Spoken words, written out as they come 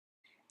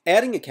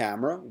Adding a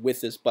camera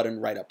with this button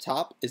right up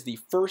top is the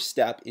first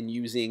step in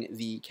using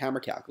the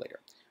camera calculator.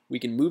 We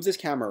can move this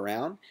camera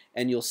around,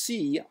 and you'll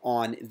see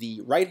on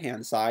the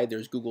right-hand side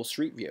there's Google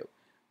Street View.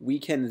 We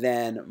can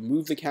then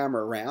move the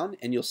camera around,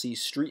 and you'll see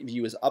Street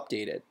View is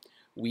updated.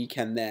 We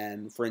can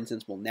then, for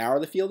instance, we'll narrow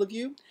the field of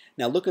view.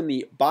 Now look on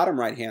the bottom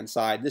right-hand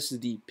side. This is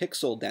the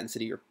pixel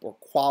density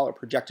or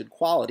projected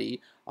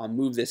quality. I'll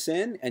move this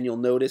in, and you'll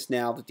notice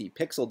now that the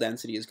pixel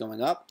density is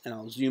going up, and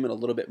I'll zoom in a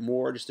little bit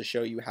more just to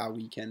show you how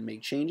we can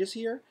make changes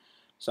here.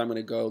 So I'm going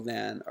to go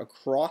then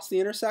across the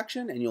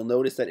intersection, and you'll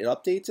notice that it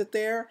updates it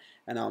there,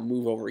 and I'll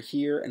move over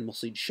here, and we'll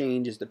see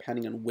changes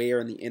depending on where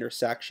in the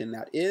intersection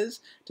that is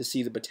to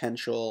see the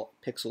potential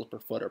pixels per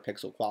foot or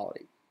pixel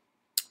quality.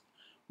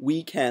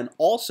 We can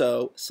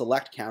also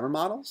select camera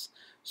models.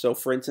 So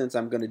for instance,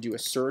 I'm going to do a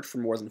search for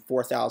more than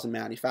 4,000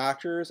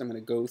 manufacturers. I'm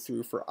going to go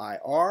through for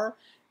IR,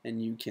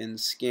 and you can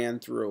scan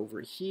through over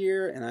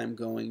here, and I'm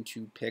going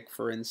to pick,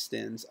 for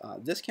instance,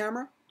 this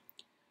camera.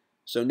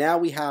 So now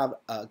we have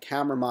a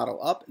camera model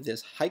up,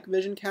 this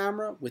Hikvision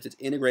camera with its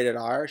integrated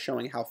IR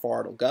showing how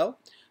far it'll go.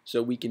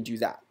 So we can do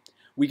that.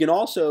 We can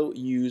also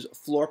use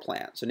floor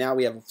plan. So now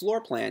we have a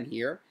floor plan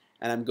here,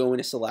 and I'm going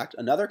to select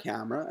another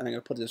camera, and I'm going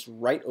to put this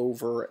right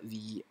over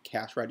the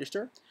cash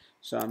register.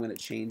 So I'm going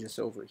to change this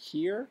over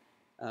here.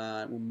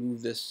 We'll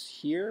move this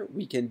here.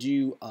 We can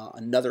do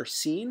another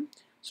scene.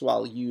 So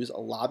I'll use a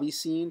lobby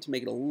scene to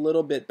make it a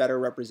little bit better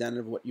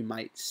representative of what you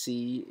might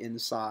see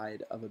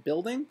inside of a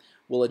building.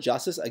 We'll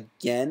adjust this.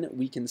 Again,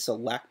 we can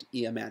select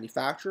a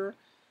manufacturer.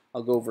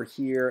 I'll go over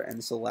here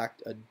and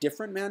select a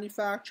different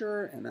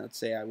manufacturer, and let's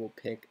say I will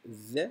pick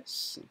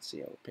this. Let's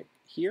see, I will pick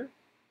here.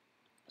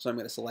 So I'm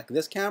going to select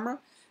this camera,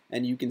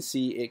 and you can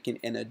see it can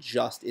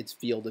adjust its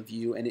field of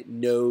view, and it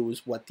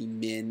knows what the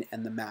min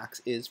and the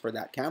max is for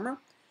that camera.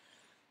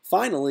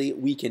 Finally,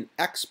 we can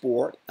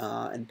export,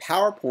 and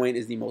PowerPoint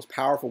is the most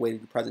powerful way to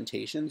do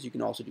presentations. You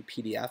can also do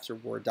PDFs or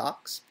Word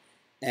docs.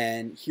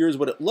 And here's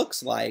what it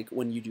looks like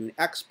when you do an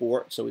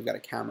export. So we've got a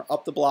camera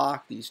up the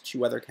block, these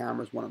two other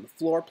cameras, one on the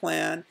floor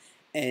plan,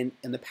 and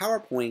in the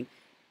PowerPoint,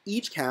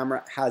 each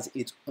camera has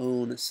its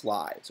own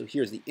slide. So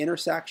here's the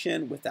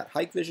intersection with that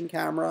Hikvision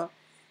camera.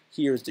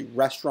 Here's the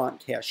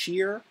restaurant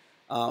cashier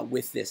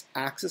with this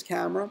axis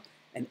camera.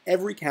 And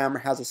every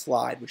camera has a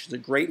slide, which is a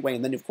great way.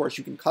 And then, of course,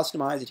 you can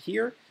customize it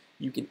here.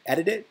 You can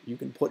edit it. You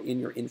can put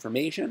in your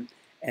information.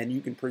 And you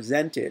can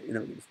present it in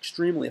an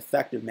extremely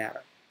effective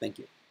manner. Thank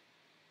you.